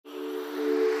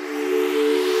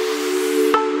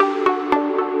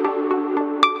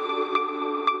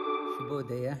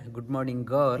morning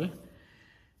all.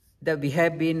 We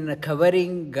have been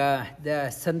covering the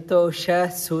Santosha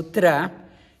Sutra,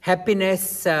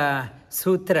 Happiness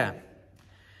Sutra.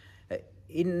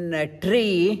 In a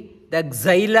tree, the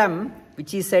Xylem,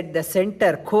 which is at the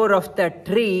center, core of the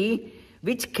tree,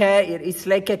 which is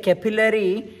like a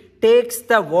capillary, takes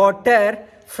the water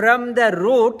from the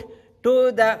root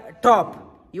to the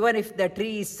top. Even if the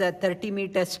tree is 30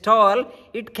 meters tall,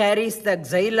 it carries the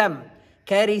xylem,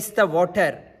 carries the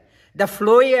water. The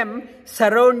phloem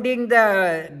surrounding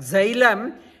the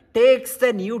xylem takes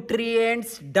the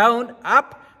nutrients down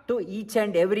up to each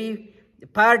and every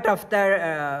part of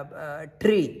the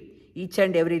tree. Each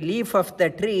and every leaf of the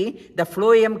tree, the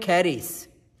phloem carries.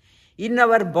 In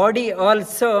our body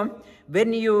also,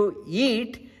 when you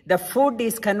eat, the food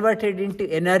is converted into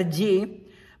energy,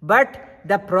 but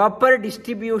the proper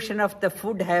distribution of the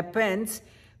food happens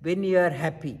when you are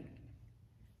happy.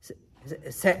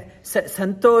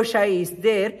 Santosha is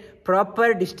there,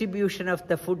 proper distribution of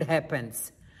the food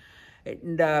happens.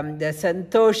 And, the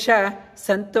Santosha,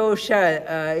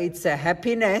 it's a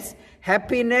happiness.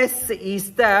 Happiness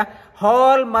is the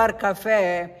hallmark of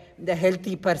the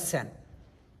healthy person.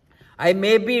 I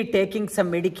may be taking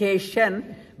some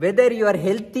medication. Whether you are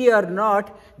healthy or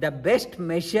not, the best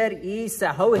measure is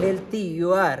how healthy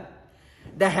you are.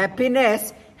 The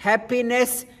happiness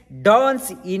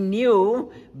dawns in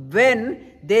you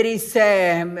when there is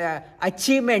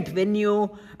achievement, when you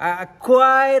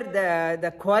acquire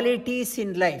the qualities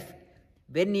in life.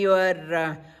 When you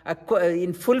are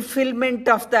in fulfillment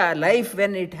of the life,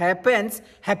 when it happens,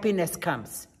 happiness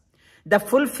comes. The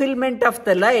fulfillment of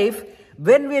the life,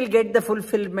 when we'll get the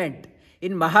fulfillment?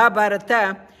 In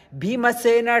Mahabharata,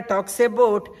 Bheemasena talks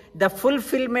about the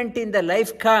fulfillment in the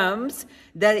life comes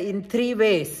in three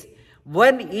ways.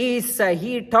 One is,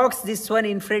 he talks this one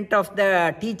in front of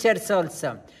the teachers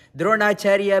also.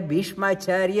 Dronacharya,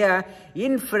 Bhishmacharya,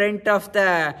 in front of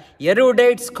the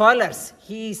erudite scholars.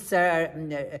 He is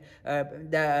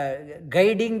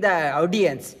guiding the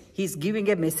audience. He is giving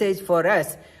a message for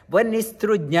us. One is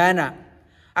through jnana.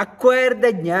 Acquire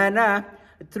the jnana,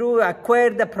 acquire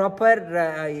the proper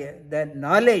the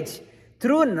knowledge.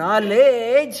 Through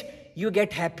knowledge, you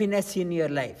get happiness in your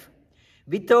life.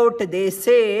 Without, they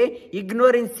say,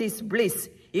 ignorance is bliss.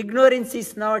 Ignorance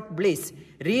is not bliss.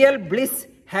 Real bliss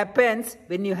happens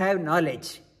when you have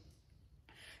knowledge.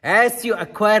 As you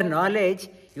acquire knowledge,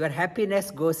 your happiness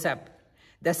goes up.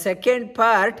 The second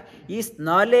part is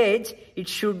knowledge. It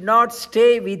should not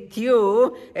stay with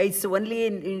you. It's only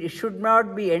it should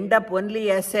not be end up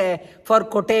only as for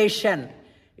quotation.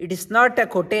 It is not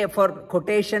for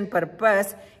quotation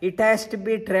purpose. It has to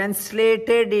be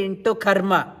translated into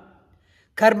karma.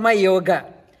 Karma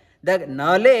yoga. The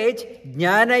knowledge,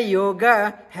 jnana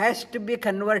yoga, has to be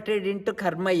converted into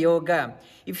karma yoga.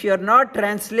 If you are not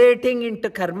translating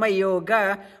into karma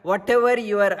yoga, whatever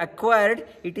you are acquired,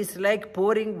 it is like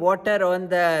pouring water on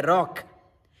the rock.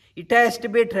 It has to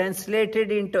be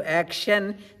translated into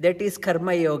action, that is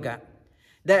karma yoga.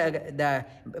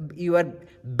 Your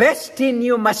best in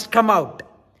you must come out.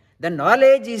 The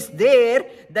knowledge is there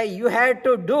that you have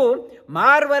to do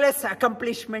marvelous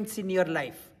accomplishments in your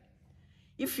life.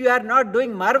 If you are not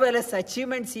doing marvelous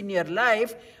achievements in your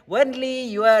life, only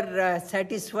you are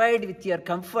satisfied with your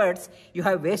comforts, you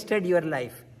have wasted your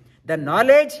life. The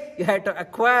knowledge you have to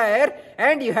acquire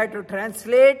and you have to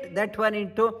translate that one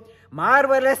into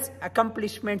marvelous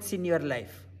accomplishments in your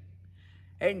life.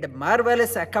 And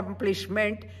marvelous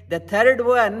accomplishment, the third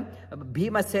one,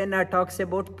 Bheemasena talks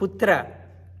about putra.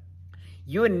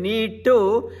 You need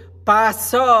to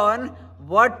pass on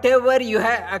whatever you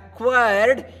have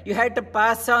acquired, you have to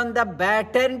pass on the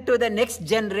baton to the next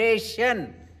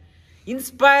generation.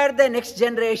 Inspire the next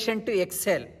generation to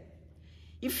excel.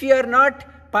 If you are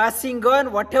not passing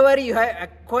on whatever you have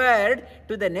acquired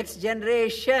to the next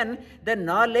generation, the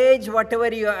knowledge,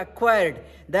 whatever you have acquired,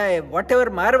 whatever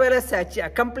marvelous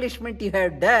accomplishment you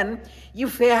have done,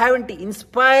 if you haven't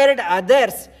inspired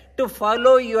others to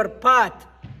follow your path,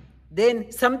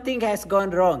 then something has gone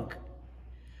wrong.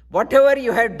 Whatever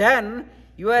you have done,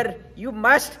 you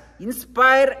must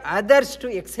inspire others to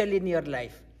excel in your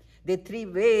life. The three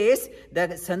ways that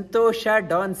Santosha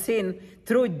dawns in: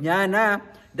 through jnana,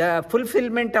 the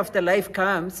fulfillment of the life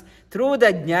comes; through the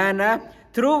jnana,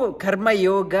 through karma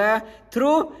yoga,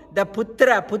 through the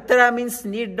putra. Putra means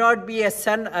need not be a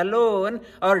son alone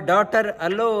or daughter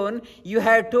alone. You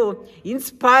have to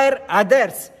inspire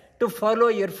others to follow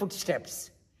your footsteps.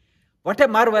 What a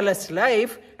marvelous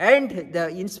life, and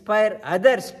inspire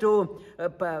others to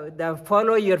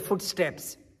follow your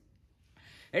footsteps.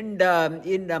 And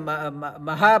in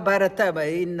Mahabharata,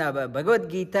 in Bhagavad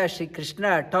Gita, Sri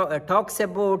Krishna talks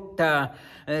about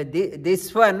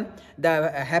this one. The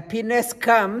happiness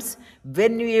comes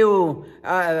when you,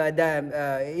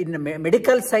 in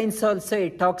medical science also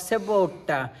it talks about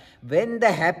when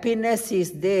the happiness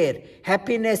is there.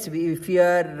 Happiness, if you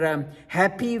are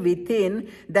happy within,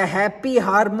 the happy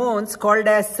hormones called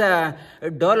as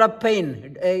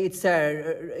dopamine,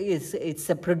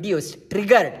 it's produced,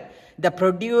 triggered. The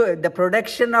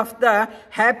production of the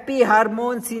happy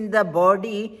hormones in the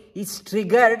body is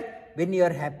triggered when you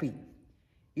are happy.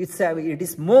 It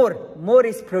is more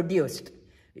is produced.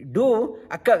 Through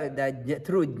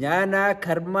jnana,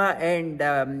 karma and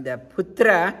the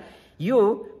putra,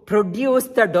 you produce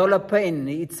the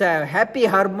dopamine. It's happy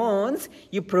hormones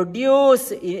you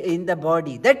produce in the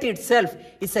body. That itself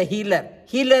is a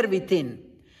healer within.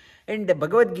 In the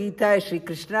Bhagavad Gita, Sri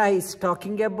Krishna is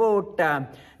talking about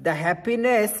the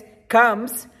happiness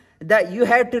comes that you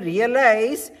have to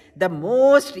realize the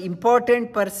most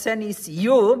important person is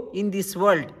you in this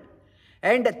world.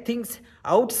 And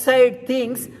outside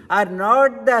things are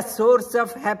not the source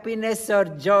of happiness or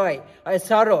joy or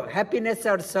sorrow, happiness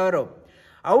or sorrow.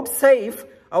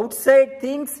 Outside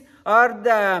things are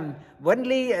the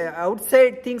only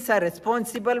outside things are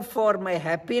responsible for my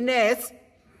happiness.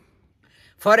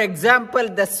 For example,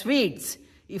 the sweets.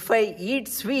 If I eat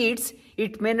sweets,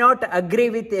 it may not agree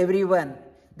with everyone.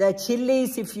 The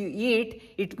chilies, if you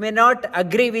eat, it may not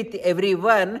agree with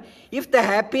everyone. If the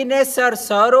happiness or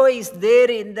sorrow is there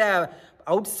in the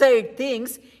outside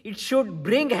things, it should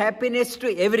bring happiness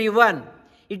to everyone.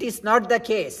 It is not the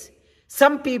case.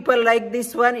 Some people like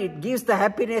this one, it gives the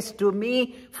happiness to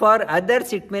me. For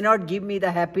others, it may not give me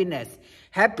the happiness.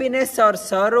 Happiness or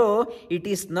sorrow, it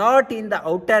is not in the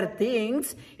outer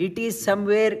things, it is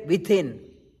somewhere within.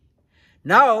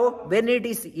 Now, when it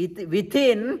is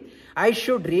within, I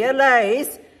should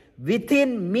realize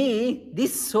within me,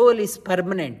 this soul is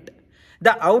permanent.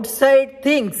 The outside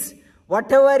things,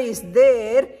 whatever is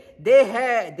there,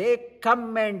 they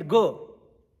come and go.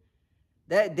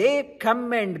 They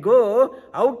come and go.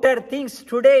 Outer things,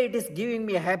 today it is giving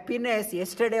me happiness.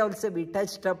 Yesterday also we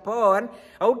touched upon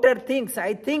outer things.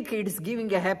 I think it is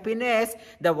giving a happiness.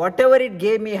 The whatever it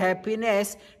gave me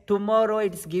happiness, tomorrow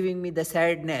it is giving me the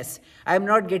sadness. I am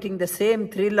not getting the same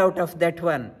thrill out of that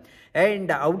one.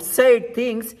 And outside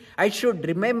things, I should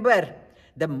remember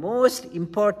the most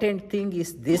important thing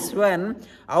is this one.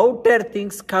 Outer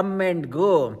things come and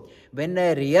go. When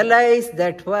I realize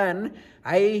that one,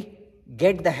 I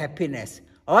get the happiness.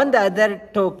 On the other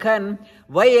token,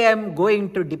 why I am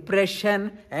going to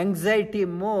depression, anxiety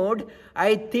mode,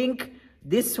 I think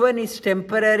this one is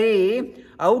temporary.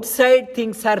 Outside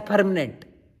things are permanent.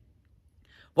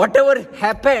 Whatever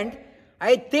happened,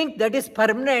 I think that is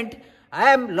permanent.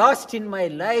 I am lost in my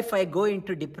life, I go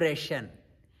into depression.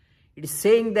 It is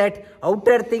saying that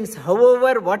outer things,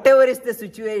 however, whatever is the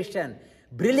situation,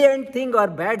 brilliant thing or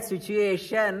bad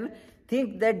situation,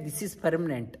 think that this is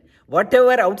permanent.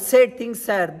 Whatever outside things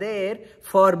are there,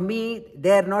 for me,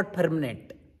 they are not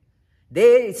permanent.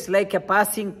 It's like a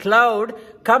passing cloud,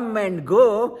 come and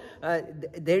go.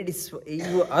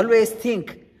 You always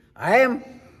think, I am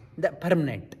the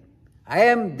permanent. I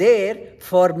am there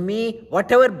for me.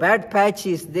 Whatever bad patch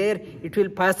is there, it will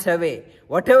pass away.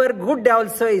 Whatever good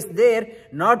also is there,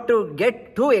 not to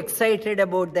get too excited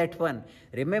about that one.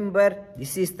 Remember,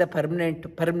 this is the permanent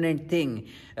thing.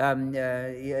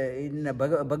 In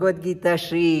Bhagavad Gita,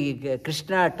 Sri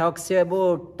Krishna talks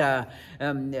about Yastva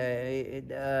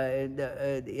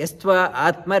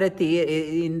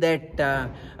Atmarati, in that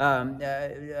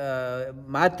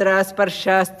Matra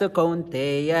Sparshastu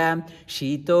Kaunteya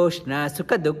Shitoshna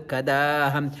Sukha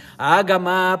Dukkada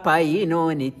Agama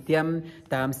Payino Nityam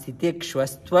Tam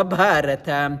Sitikshvastva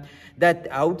Bharata. That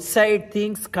outside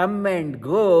things come and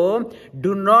go,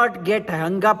 do not get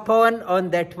hung upon on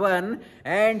that one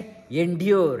and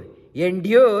endure.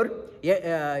 Endure,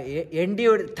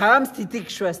 tam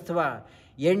stitikshvastva.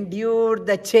 Endure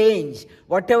the change.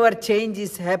 Whatever change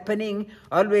is happening,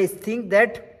 always think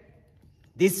that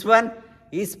this one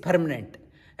is permanent.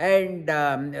 And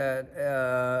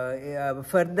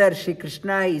further, Sri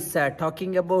Krishna is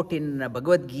talking about in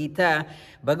Bhagavad Gita,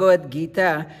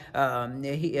 the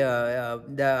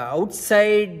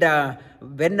outside,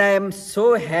 when I am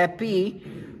so happy,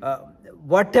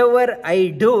 whatever I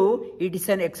do, it is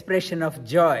an expression of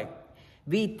joy.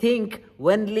 We think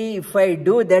only if I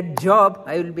do that job,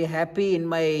 I will be happy in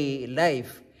my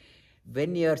life.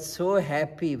 When you are so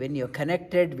happy, when you are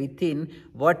connected within,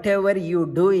 whatever you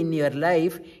do in your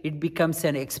life, it becomes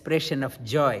an expression of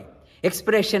joy.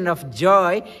 expression of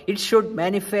joy, it should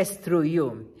manifest through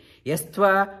you.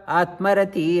 Yastva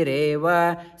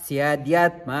atmaratireva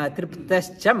syadyatma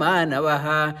triptascha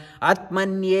manavaha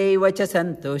atmanyeva cha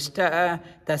santushta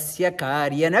tasya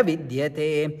karyana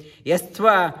vidyate.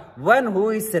 Yastva, one who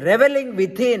is reveling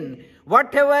within,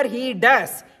 whatever he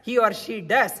does, he or she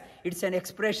does, it's an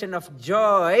expression of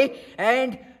joy,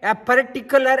 and a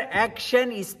particular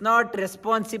action is not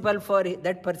responsible for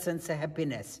that person's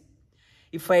happiness.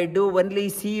 If I do only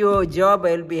CEO job,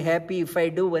 I will be happy. If I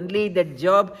do only that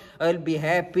job, I will be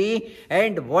happy.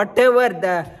 And whatever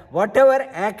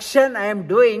action I am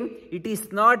doing, it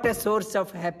is not a source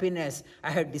of happiness.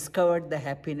 I have discovered the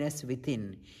happiness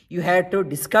within. You have to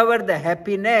discover the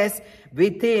happiness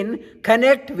within,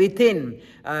 connect within.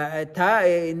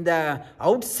 In the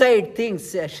outside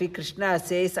things, Sri Krishna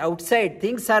says, outside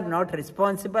things are not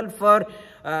responsible for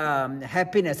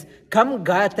happiness. Kam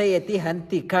gatayati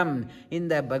hanti kam. In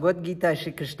the Bhagavad Gita,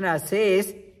 Sri Krishna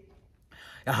says,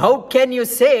 how can you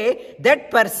say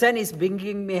that person is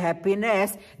bringing me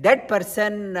happiness, that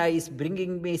person is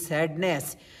bringing me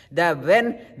sadness?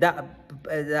 When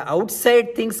the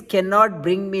outside things cannot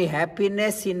bring me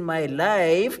happiness in my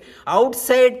life,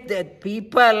 outside the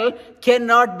people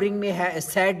cannot bring me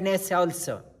sadness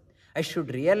also. I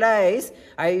should realize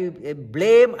I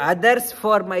blame others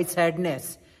for my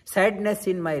sadness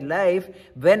in my life.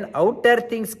 When outer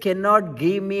things cannot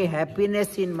give me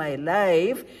happiness in my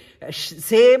life,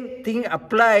 same thing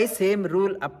applies, same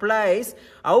rule applies.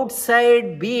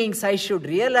 Outside beings, I should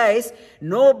realize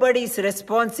nobody is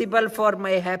responsible for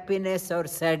my happiness or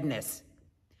sadness.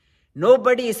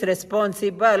 Nobody is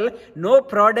responsible, no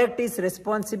product is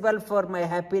responsible for my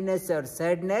happiness or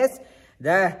sadness.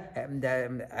 I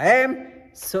am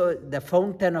the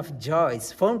fountain of joy.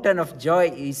 Fountain of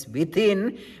joy is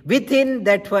within. Within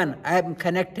that one, I am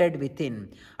connected within.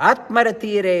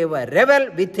 Atmaratireva,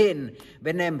 revel within.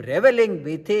 When I am reveling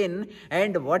within,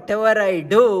 and whatever I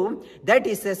do, that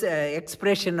is an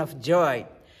expression of joy.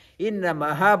 In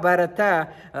Mahabharata,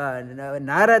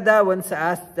 Narada once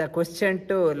asked the question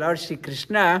to Lord Shri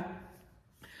Krishna,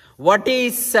 what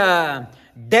is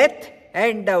death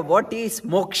and what is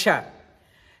moksha?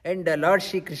 And Lord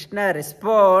Shri Krishna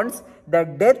responds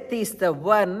that death is the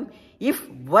one, if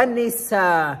one is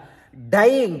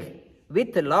dying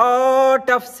with a lot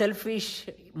of selfish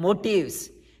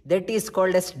motives, that is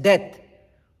called as death.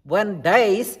 One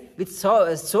dies with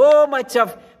so much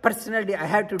of personality. I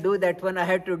have to do that one, I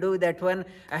have to do that one,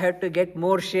 I have to get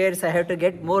more shares, I have to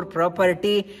get more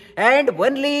property, and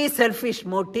only selfish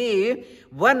motive.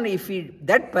 If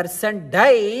that person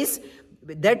dies,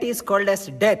 that is called as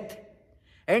death.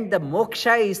 And the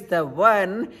moksha is the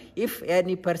one, if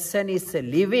any person is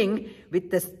living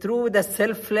through the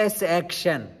selfless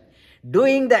action,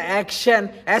 doing the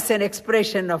action as an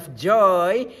expression of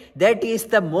joy, that is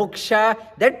the moksha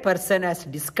that person has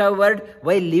discovered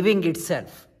while living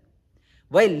itself.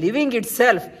 While living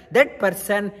itself, that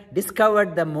person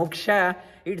discovered the moksha,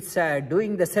 it's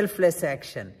doing the selfless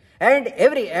action. And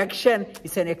every action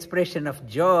is an expression of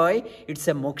joy, it's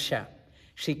a moksha.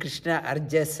 Shri Krishna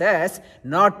urges us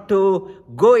not to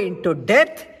go into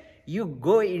death, you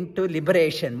go into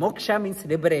liberation. Moksha means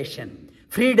liberation,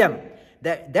 freedom.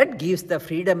 That gives the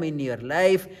freedom in your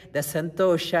life. The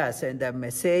Santosha, and the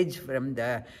message from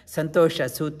the Santosha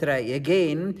Sutra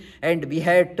again, and we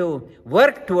have to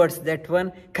work towards that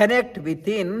one, connect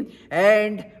within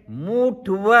and move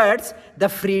towards the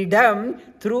freedom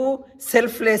through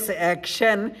selfless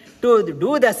action. To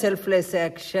do the selfless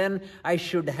action, I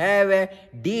should have a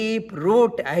deep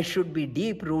root, I should be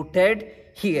deep rooted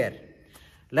here.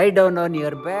 Lie down on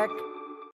your back.